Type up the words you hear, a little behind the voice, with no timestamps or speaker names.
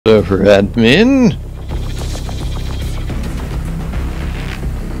Over admin.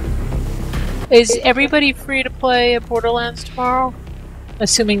 Is everybody free to play Borderlands tomorrow?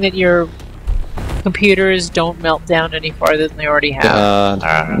 Assuming that your computers don't melt down any farther than they already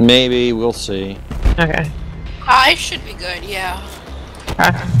have. Maybe, we'll see. Okay. I should be good, yeah.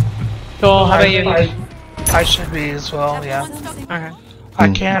 Joel, how about you? I should be as well, yeah. Okay. I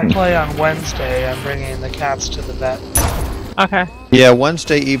can't play on Wednesday. I'm bringing the cats to the vet. Okay. Yeah,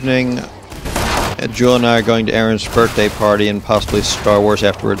 Wednesday evening, Jewel and I are going to Aaron's birthday party and possibly Star Wars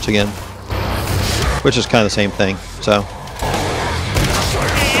afterwards again. Which is kind of the same thing, so.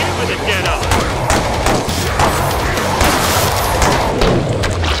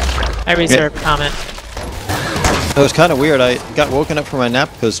 I reserve comment. It was kind of weird. I got woken up from my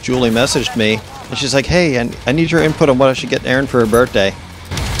nap because Julie messaged me, and she's like, "Hey, I need your input on what I should get Aaron for her birthday."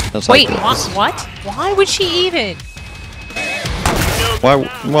 I was Wait, like, what? Why would she even? Why?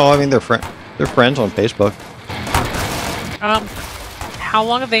 Well, I mean, they're friends on Facebook. How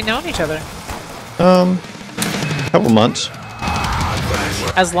long have they known each other? Couple months.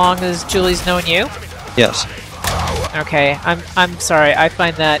 As long as Julie's known you? Yes. Okay, I'm sorry. I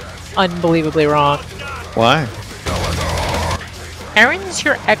find that unbelievably wrong. Why? Erin is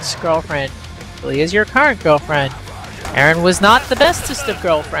your ex-girlfriend. Julie is your current girlfriend. Erin was not the bestest of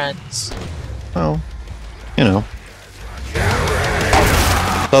girlfriends. Well, you know.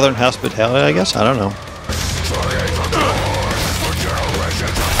 Southern hospitality, I guess? I don't know.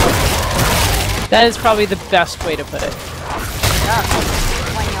 That is probably the best way to put it.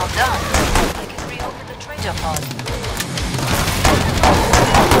 When you're done, I can reopen the treasure pod.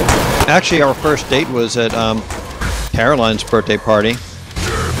 Actually, our first date was at Caroline's birthday party.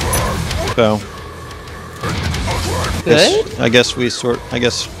 So, Good. I guess we sort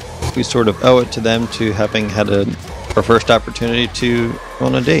of owe it to them to having had our first opportunity to go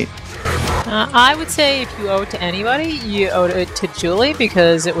on a date. I would say if you owe it to anybody, you owe it to Julie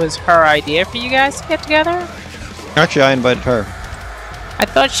because it was her idea for you guys to get together. Actually, I invited her. I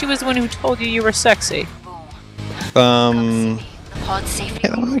thought she was the one who told you you were sexy. It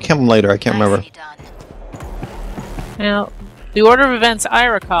came later. I can't remember. Now, the order of events I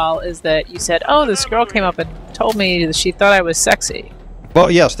recall is that you said, "Oh, this girl came up and told me that she thought I was sexy." Well,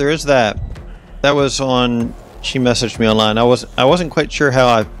 yes, there is that. That was on. She messaged me online. I wasn't quite sure how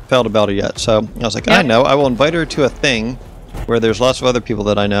I felt about her yet, so I was like, Yep. I know. I will invite her to a thing where there's lots of other people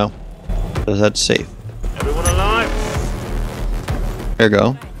that I know, because that's safe. Everyone alive? There you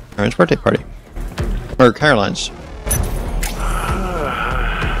go. Aaron's birthday party, or Caroline's.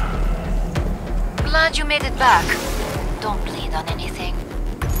 Glad you made it back. Don't bleed on anything.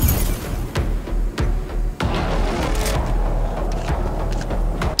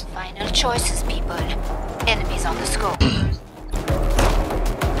 Final choices, people. Enemies on the scope.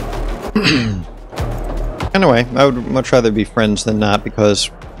 Anyway, I would much rather be friends than not because,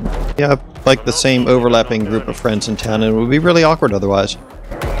 yeah, like the same overlapping group of friends in town, and it would be really awkward otherwise.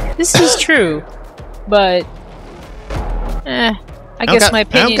 This is true, but I guess my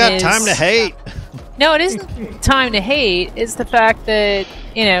opinion is... I don't got time to hate. No, it isn't time to hate. It's the fact that,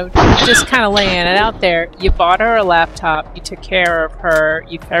 you know, just kind of laying it out there. You bought her a laptop, you took care of her,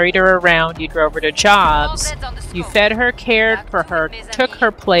 you ferried her around, you drove her to jobs, you fed her, cared for her, took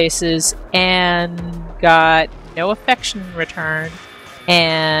her places, and got no affection in return.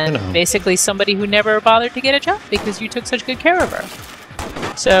 And basically somebody who never bothered to get a job because you took such good care of her.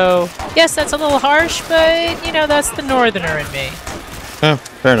 So, yes, that's a little harsh, but, you know, that's the northerner in me. Oh,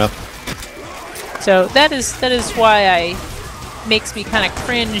 fair enough. So that is why makes me kind of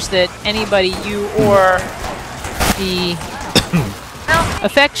cringe that anybody, you or the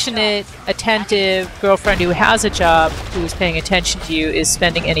affectionate, attentive girlfriend who has a job, who is paying attention to you, is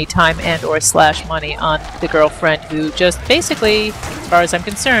spending any time and or / money on the girlfriend who just basically, as far as I'm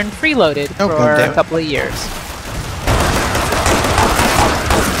concerned, freeloaded for a couple of years.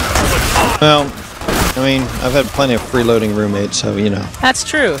 Well, I mean, I've had plenty of freeloading roommates, so you know. That's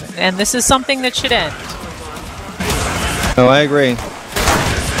true, and this is something that should end. Oh, I agree.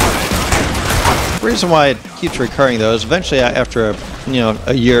 The reason why it keeps recurring, though, is eventually after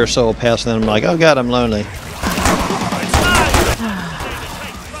a year or so will pass, and then I'm like, oh god, I'm lonely.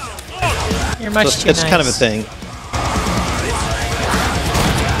 You're much too nice. It's kind of a thing.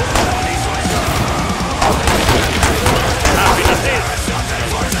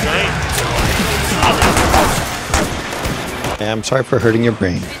 I'm sorry for hurting your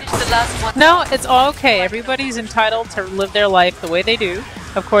brain. No, it's all okay. Everybody's entitled to live their life the way they do.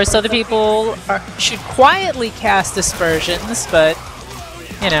 Of course, other people should quietly cast aspersions, but,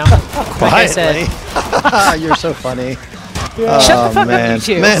 you know, like I said. You're so funny. Shut the fuck man. up,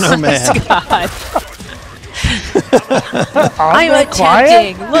 you two. Man, oh man. God. I'm I'm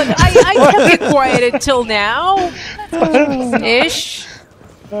quiet. attempting. Look, I kept it quiet until now. Ish.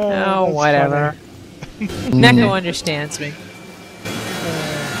 Oh, that's whatever. Neko understands me.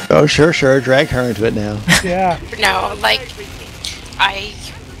 Oh, sure. Drag her into it now. Yeah. No, like, I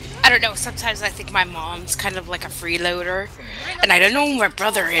don't know, sometimes I think my mom's kind of like a freeloader, and I don't know who my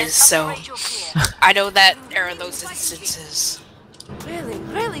brother is, so I know that there are those instances.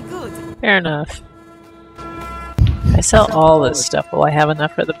 Really good. Fair enough. I sell all this stuff. Will I have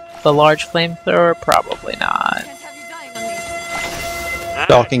enough for the large flamethrower? Probably not. Can't have you dying on me.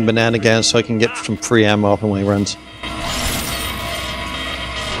 Stalking Banana again so I can get some free ammo off him when he runs.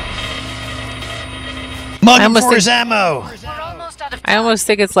 Mugging for his ammo! We're almost out of I almost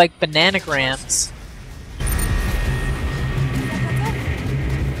think it's like bananagrams.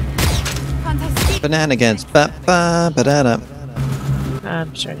 fantastic. Bananagans. Ba-ba-ba-da-da.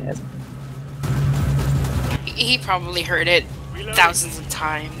 I'm sure he hasn't. He probably heard it thousands of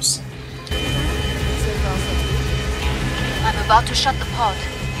times. I'm about to shut the pod.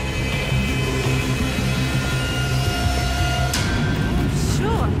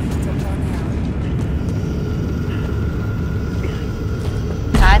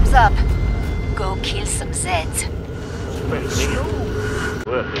 Time's up. Go kill some Zeds.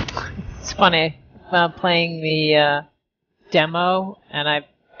 It's funny. I'm playing the demo, and I've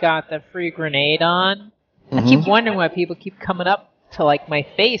got the free grenade on. I keep wondering why people keep coming up to like my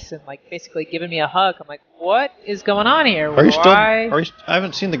face and like basically giving me a hug. I'm like, what is going on here? Are you still? Why? I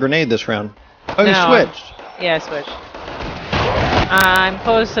haven't seen the grenade this round. Oh, you No. switched. Yeah, I switched. I'm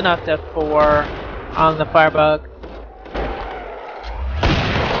close enough to 4 on the firebug.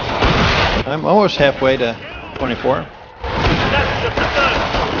 I'm almost halfway to 24.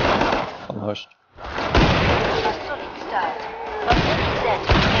 Almost.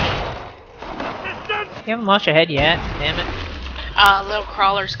 You haven't lost your head yet, damn it. Little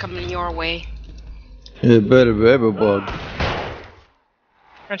crawlers coming your way. Yeah, better bug.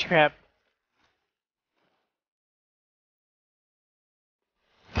 Crunch crab.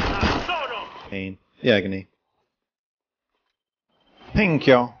 Pain. The agony. Thank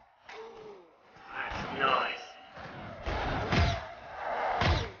you.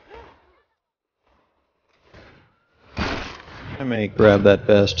 I may grab that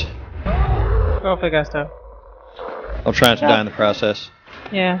vest. Go for the gusto. I'll try not to die in the process.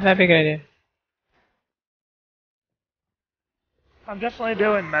 Yeah, that'd be a good idea. I'm definitely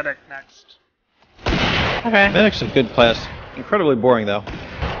doing medic next. Okay. Medic's a good class. Incredibly boring though.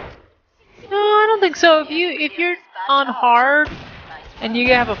 No, I don't think so. If you're on hard and you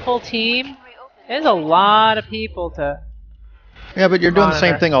have a full team, there's a lot of people to. Yeah, but you're doing the same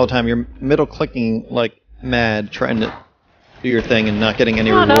Monitor. thing all the time. You're middle clicking like mad, trying to do your thing and not getting any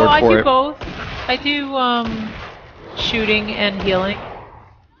No, reward I for do it. both. I do shooting and healing.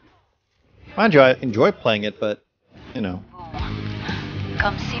 Mind you, I enjoy playing it, but you know.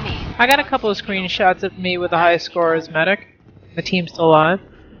 Come see me. I got a couple of screenshots of me with the highest score as medic. The team's still alive.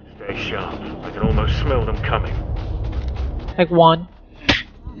 Stay sharp. I can almost smell them coming. Like 1.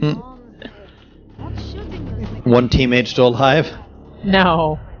 One teammate still alive.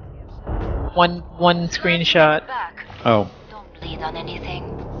 No. One screenshot. Back. Oh, Don't bleed on anything.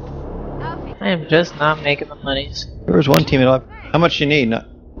 I am just not making the monies. there was one teammate alive. How much you need? No.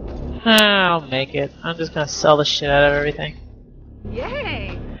 I'll make it. I'm just gonna sell the shit out of everything.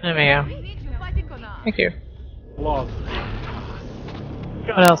 Yay! There we go. Thank you. Love.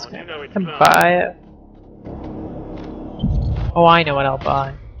 What else can I can buy it? Oh, I know what I'll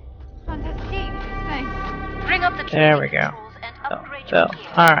buy. Fantastic. Thanks. Bring up the There we training go. controls and upgrade Fill. your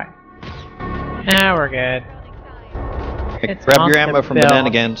gear. Alright. Now we're good. Okay, It's grab on your the ammo from bill.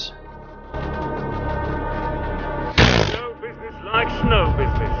 Bananagans. No business like snow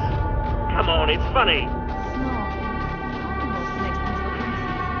business. Come on, it's funny.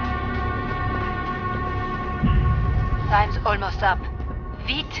 Time's almost up.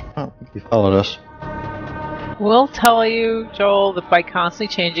 Vite. Oh, you followed us. We'll tell you, Joel, that by constantly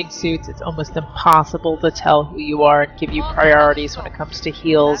changing suits, it's almost impossible to tell who you are and give you priorities when it comes to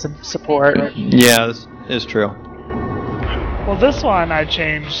heals and support. Yeah, this is true. Well, this one I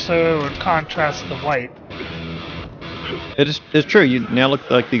changed so it would contrast the white. It's true. You now look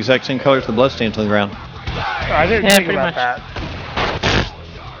like the exact same color as the bloodstains on the ground. I didn't Yeah, think pretty about much. that.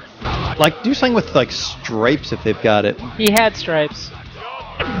 Like, do something with like stripes if they've got it. He had stripes.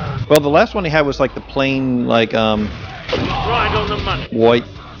 Well, the last one he had was like the plain like Right on the money.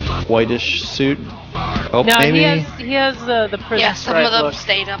 whitish suit. Oh, No, maybe he has the prison Yeah, some stripe of them look.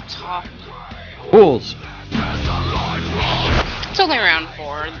 stayed up top. fools. It's only around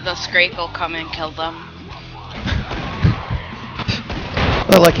 4. The Scrake will come and kill them.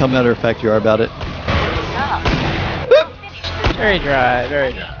 I like how matter of fact you are about it. Very dry,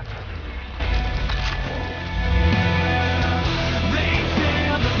 very dry.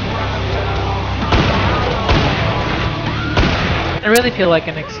 I really feel like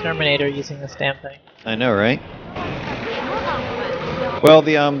an exterminator using this damn thing. I know, right? Well,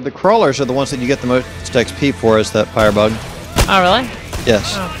 the crawlers are the ones that you get the most XP for, is that firebug. Oh, really?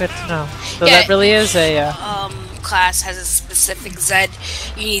 Yes. Oh, good to know. So Yeah, that really is a... class has a specific Z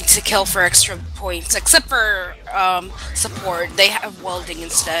you need to kill for extra points, except for support. They have welding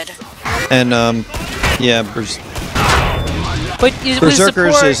instead. And yeah, But with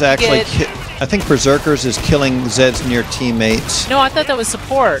Berserkers support, is actually. you get- I think Berserkers is killing Zeds near teammates. No, I thought that was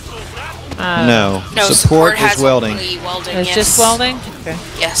support. No, No, support has is welding. only welding. It's yes. just welding? Okay.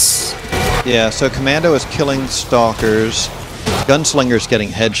 Yes. Yeah, so Commando is killing stalkers. Gunslinger's getting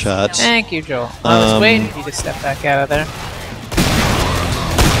headshots. Thank you, Joel. I was waiting for you to step back out of there.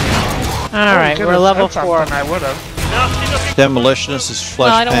 Alright, we're level 4. I would have. Demolitionist is flesh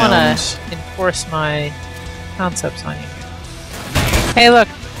Well, I don't want pounds. to enforce my concepts on you. Hey, look.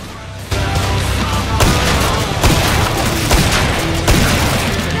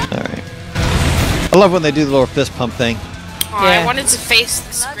 Alright. I love when they do the little fist pump thing. Oh, Yeah. I wanted to face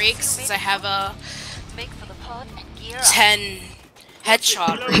the Scrake since I have a Make for the pod and gear up. 10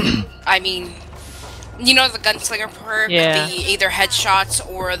 headshot rate. I mean, you know the gunslinger perk, Yeah. the either headshots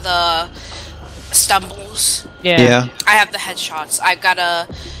or the stumbles. Yeah. I have the headshots. I've got a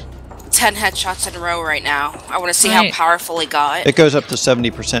 10 headshots in a row right now. I want to see Right. how powerful it got. It goes up to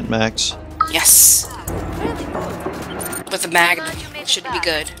 70% max. Yes. With the mag, it should be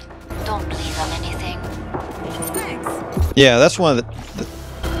good. Don't bleed on anything. Yeah, that's one of the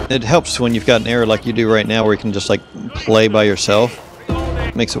it helps when you've got an error like you do right now where you can just like play by yourself.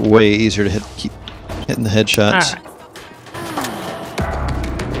 Makes it way easier to keep hitting the headshots. Alright.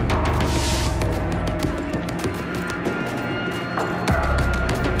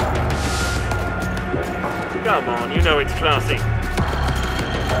 Come on, you know it's classy.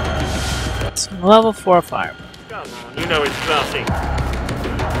 Some level 4 fire. Come on, you know it's classy.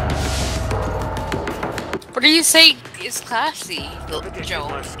 What do you say is classy, Joel?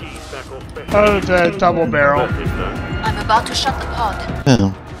 My skis back off best. Oh, the double barrel. I'm about to shut the pod.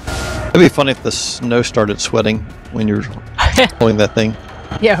 Oh. It'd be funny if the snow started sweating when you're pulling that thing.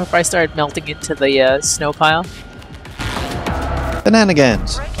 Yeah, if I started melting into the snow pile.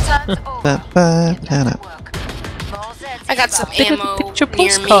 Bananagans. Break time's over. Banana. Get back to work. More Zeds I got some Pick ammo a picture near me.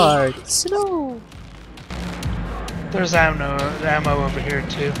 postcard. Snow. There's ammo over here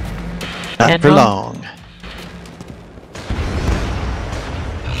too. Not for long.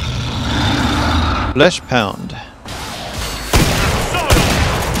 Flesh pound.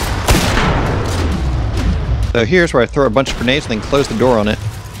 So here's where I throw a bunch of grenades and then close the door on it.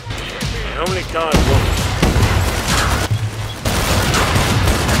 It only died once.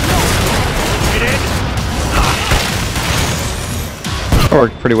 Get in. That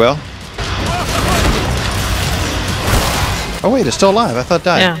worked pretty well. Oh wait, it's still alive. I thought it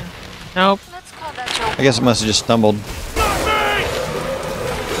died. Yeah. Nope. Let's call that your I guess it must have just stumbled.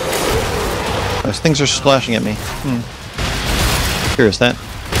 Those things are splashing at me. Curious that.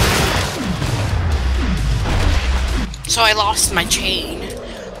 So I lost my chain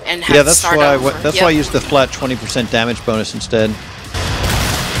and had Yeah, to that's start why. over. That's why I used the flat 20% damage bonus instead.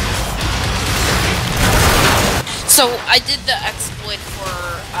 So I did the exploit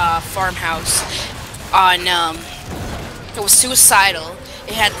for Farmhouse on it was suicidal.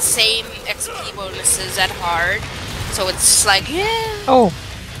 It had the same XP bonuses at hard, so it's like Oh,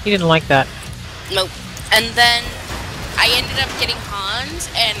 he didn't like that. nope. And then I ended up getting Hans,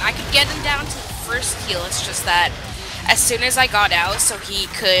 and I could get him down to the first heal. It's just that as soon as I got out, so he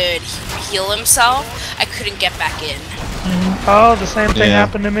could heal himself, I couldn't get back in. Oh, the same thing Yeah.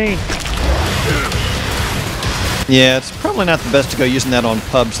 happened to me. Yeah, it's probably not the best to go using that on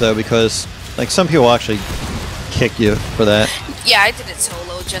pubs though, because like some people actually kick you for that. Yeah, I did it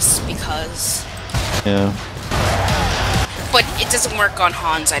solo just because. Yeah. But it doesn't work on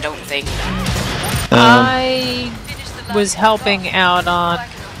Hans, I don't think. I was helping out on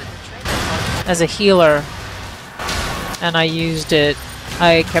as a healer, and I used it.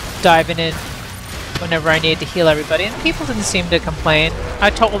 I kept diving in whenever I needed to heal everybody, and people didn't seem to complain. I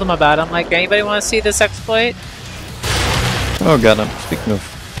told them about it. I'm like, anybody want to see this exploit? Oh god, I'm speaking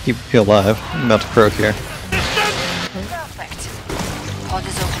of keep you alive. I'm about to croak here. perfect. Pod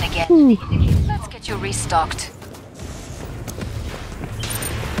is open again. Let's get you restocked.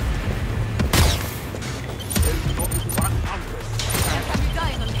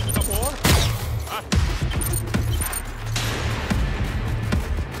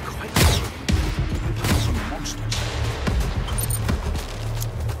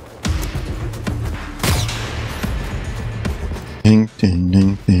 Ding,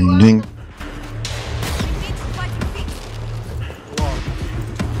 ding, ding, ding.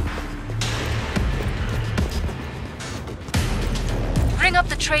 Bring up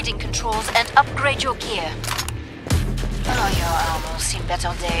the trading controls and upgrade your gear. Oh, your armor's seen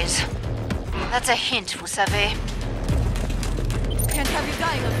better days. That's a hint, vous savez. Can't have you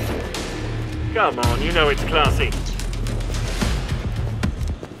dying of it. Come on, you know it's classy.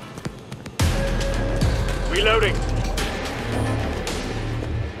 Reloading.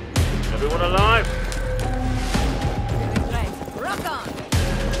 Everyone alive? Right. Rock on.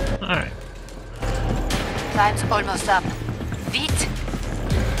 Alright. Time's almost up. Vite.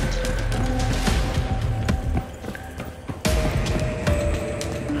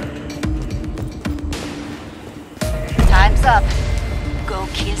 Time's up. Go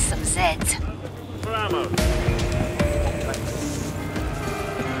kill some Zeds. For ammo.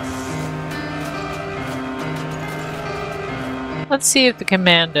 Let's see if the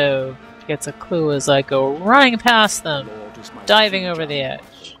commando gets a clue as I go running past them, diving over the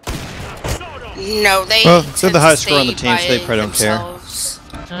edge. No, they. Well, they're tend the to highest score on the stay team, so they by probably don't care. themselves.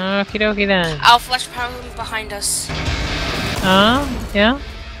 Okie dokie then. I'll flash power behind us. Yeah?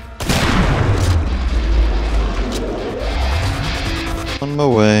 On my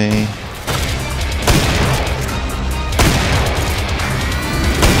way.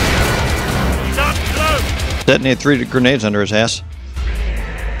 Stop close! Detonate 3 grenades under his ass.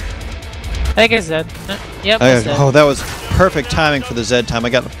 I think I said. Yep, I said. Oh, that was perfect timing for the Z time. I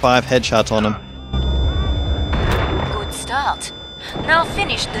got 5 headshots on him. Good start. Now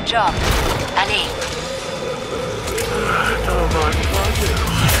finish the job. Allez. Oh my God.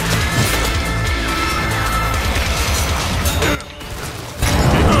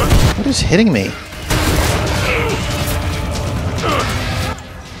 What is hitting me?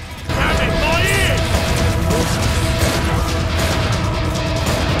 Damn it, my ears!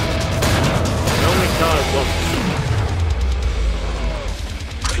 Only time once.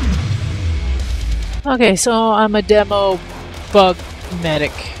 Okay, so I'm a demo bug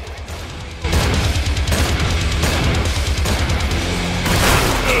medic.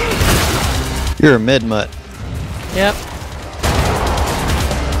 You're a mid-mutt. Yep.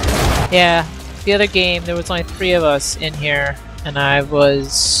 Yeah, the other game there was only 3 of us in here, and I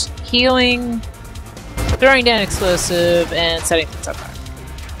was healing, throwing down explosive, and setting things up.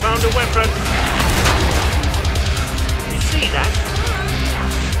 Found a weapon. You see that?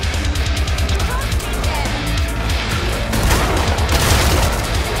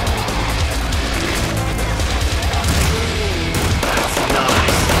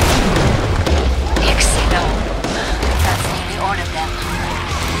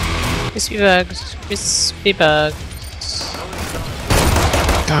 Crispy bugs, crispy bugs.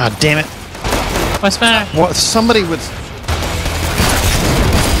 God damn it. What's the matter? What? Somebody was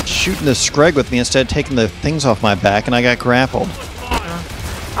shooting the Screg with me instead of taking the things off my back, and I got grappled.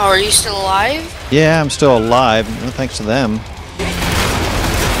 Oh, are you still alive? Yeah, I'm still alive, thanks to them.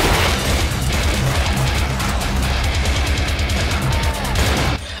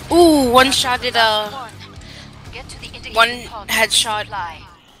 Ooh, one shotted Get to the indicated one pod. headshot Fly.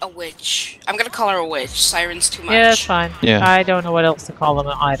 a witch. I'm gonna call her a witch. Siren's too much. Yeah, that's fine. Yeah. I don't know what else to call them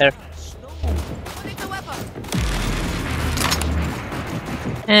either.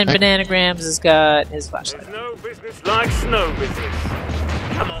 And Bananagrams has got his flashlight. There's no business like snow business.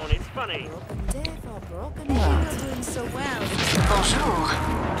 Come on, it's funny. Bonjour.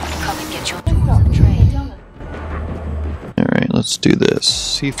 Come and get your tools and trade. Alright, let's do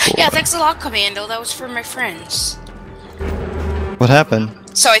this. C4. Yeah, thanks a lot, Commando. That was for my friends. What happened?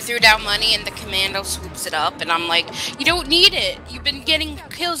 So I threw down money and the Commando swoops it up, and I'm like, you don't need it. You've been getting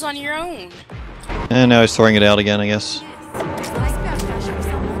kills on your own. And now he's throwing it out again, I guess.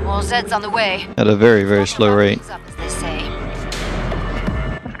 More Zeds on the way. At a very, very slow rate. Up, as they say.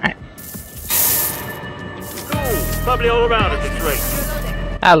 Cool. Bubbly all around at this rate.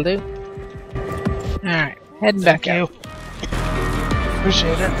 That'll do. Alright, heading back Thank out. you.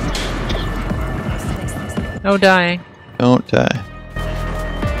 Appreciate it. No dying. Don't die.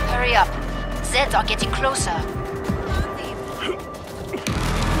 Hurry up. Zeds are getting closer.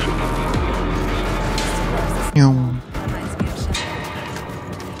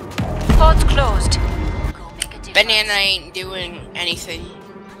 Pod's closed. Go make a difference. Banana ain't doing anything.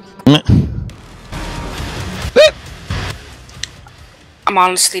 I'm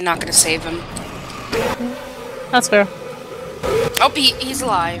honestly not gonna save him. That's fair. Oh, he's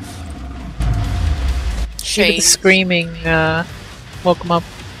alive. Maybe Shame. the screaming woke him up.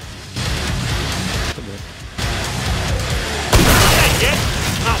 Yeah,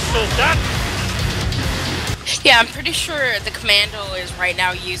 I'll sort that. Yeah, I'm pretty sure the commando is right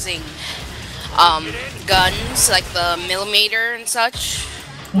now using guns like the millimeter and such.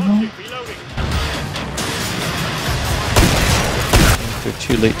 They're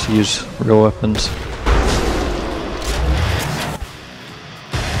too late to use real weapons.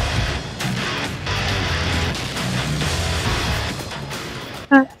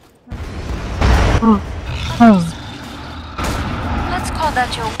 Let's call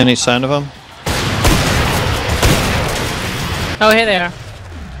that your... Any sign of them? Oh, here they are.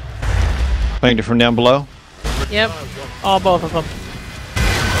 Find it from down below? Yep. All both of them.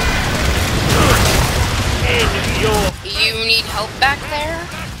 You need help back there?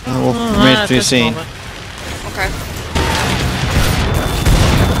 We'll Not remain at to be this seen. moment. Okay.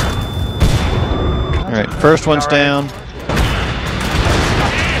 Alright, first one's down.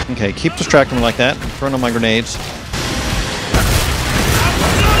 Okay, keep distracting them like that. Throwing on my grenades.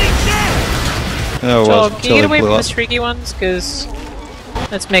 Oh, Joel, well, can you until get they away from blew the up. streaky ones? Because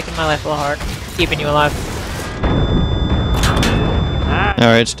that's making my life a little hard. Keeping you alive.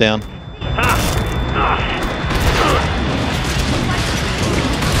 Alright, it's down.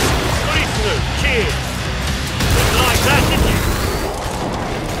 Cheers! Didn't like that, did you?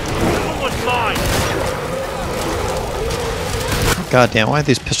 That was mine! God damn, why did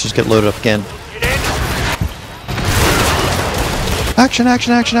these pistols get loaded up again? Get in! Action,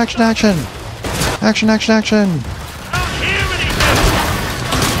 action, action, action, action! Action, action, action! Can't hear anything!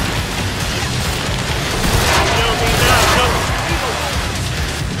 Tell me now, don't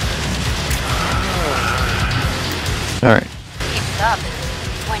Alright. Keep it up.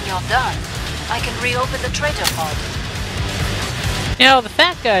 When you're done, I can reopen the traitor pod. You know, the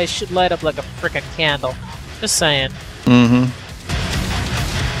fat guys should light up like a frickin' candle. Just saying. Mm-hmm.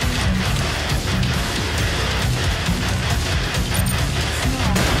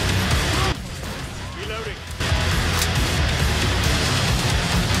 reloading.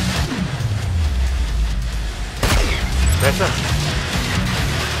 Better?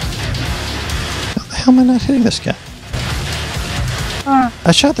 How am I not hitting this guy?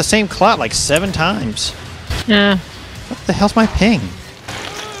 I shot the same clot like 7 times. Yeah. What the hell's my ping?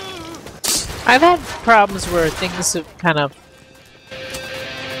 I've had problems where things have kind of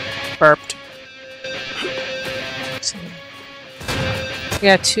burped. So, we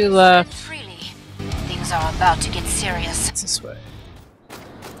got 2 left. Freely. Things are about to get serious. It's this way.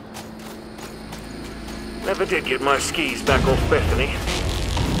 Never did get my skis back off Bethany.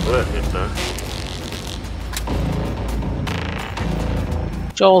 Worth it though.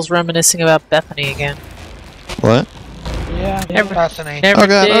 Joel's reminiscing about Bethany again. What? Yeah, Never- Bethany. Never Oh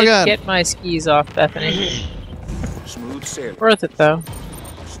God, did oh God. get my skis off Bethany. Smooth sailing. Worth it though.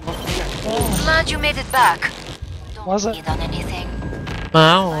 Glad you made it back. Don't Was it? need on anything.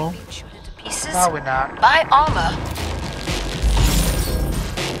 Oh. Being chewed into pieces. Probably not. Buy armor.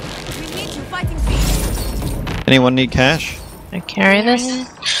 We need you fighting feet. Anyone need cash? Can I carry this?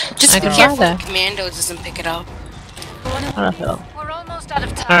 Just I be can careful buy the that. commando doesn't pick it up. What the hell? We're almost out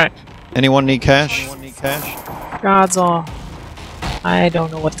of time. Alright. Anyone need cash? Anyone need cash? God's all. I don't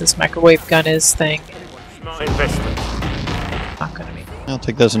know what this microwave gun is thing. Smart investment. Not gonna be. I'll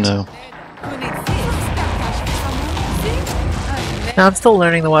take those a no. Who needs this? Cash for someone? See? Now I'm still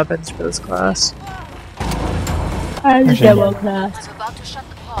learning the weapons for this class. I'm Actually, demo class. I'm about to shut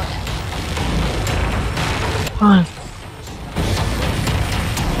the pod. Fine.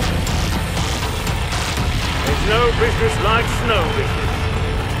 There's no business like snow business.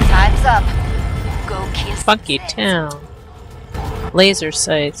 Time's up. Go kill some Funky things. town. Laser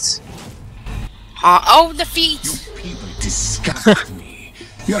sights. Oh, the feet! People disgust me.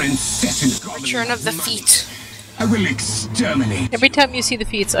 Your incessant Return of the money. feet. I will exterminate. Every time you see the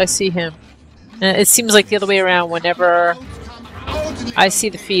feats, I see him. It seems like the other way around. Whenever I see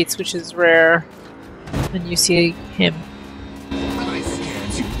the feats, which is rare, then you see him. When I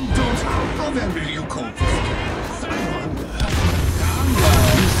scared you, don't. How then will you cope?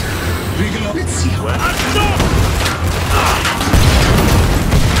 Wriggle up. Let's see how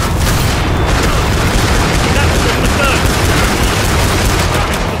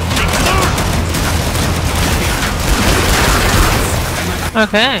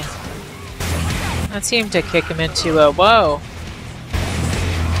Okay. That seemed to kick him into a whoa.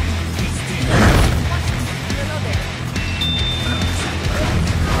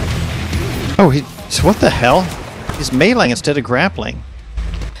 Oh, so what the hell? He's meleeing instead of grappling.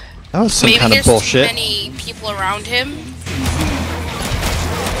 That was some Maybe kind of there's bullshit. too many people around him.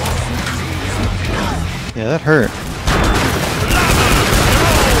 Yeah, that hurt.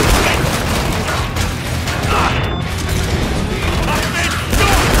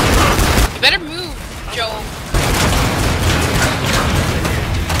 You better move, Joel.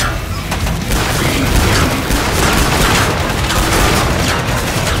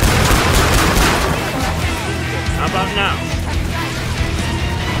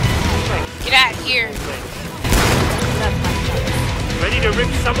 to rip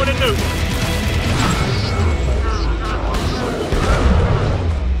someone a new one.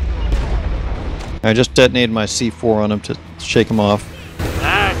 I just detonated my C4 on him to shake him off.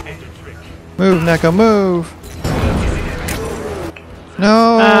 That did the trick. Move, Neko, move!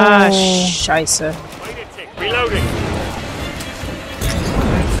 No! Ah, scheisse. Wait a tick. Reloading.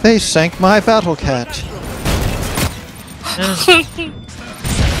 They sank my battle cat.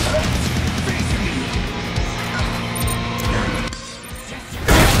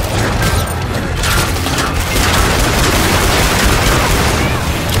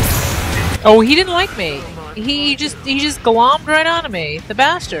 Oh, he didn't like me. He just glommed right onto me. The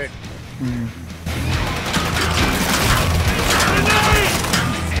bastard.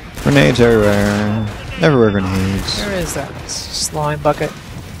 Grenades everywhere. Everywhere grenades. Where is that slime bucket?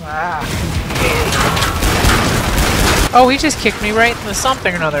 Ah. Oh, he just kicked me right in the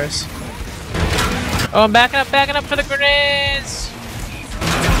something or others. Oh, I'm backing up for the grenades!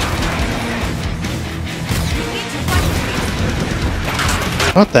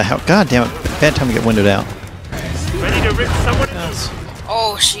 What the hell? God damn it. Bad time to get windowed out. Ready to rip someone a new Yes. one.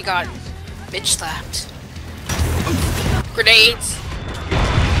 Oh, she got bitch slapped. Grenades.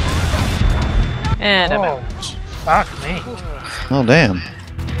 And I'm Oh, out. fuck me. Oh, damn.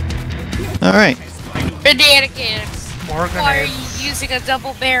 Alright. Shenanigans. More Why are grenades. you using a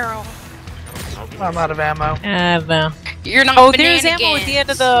double barrel? I'm out of ammo. You're not. Oh, there's ammo at the end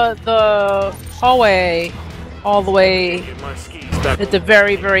of the hallway. All the way Get my skis back. at the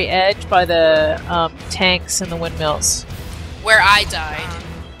very, very edge by the tanks and the windmills. Where I died.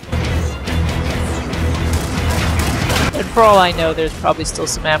 And for all I know, there's probably still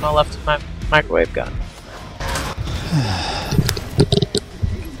some ammo left in my microwave gun.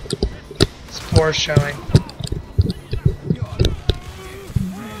 Spores showing.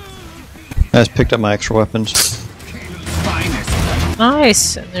 I just picked up my extra weapons.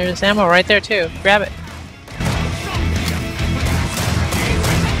 Nice! And there's ammo right there too. Grab it.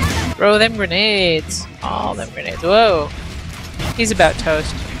 Throw them grenades. All them grenades. Whoa! He's about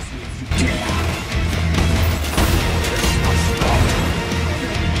toast.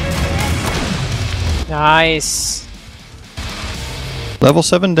 Nice. Level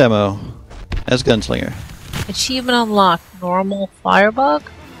 7 demo. As Gunslinger. Achievement unlocked. Normal firebug?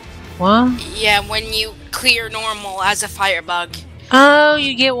 What? Yeah, when you clear normal as a firebug. Oh,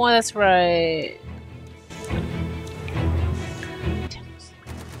 you get one. That's right.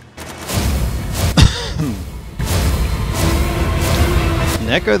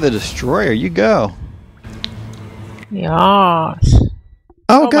 Neko the Destroyer, you go. Yes. Oh,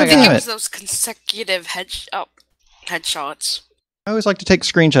 Oh my god I think damn it it. was those consecutive headshots. I always like to take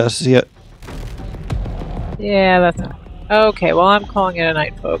screenshots to see it. Yeah, that's not. Okay, well, I'm calling it a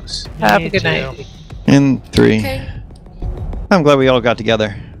night, folks. Have a good night. In 3. Okay. I'm glad we all got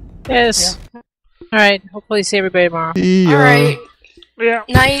together. Yes. Alright, hopefully see everybody tomorrow. See ya. Alright. Yeah.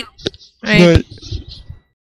 Night. Right. Good.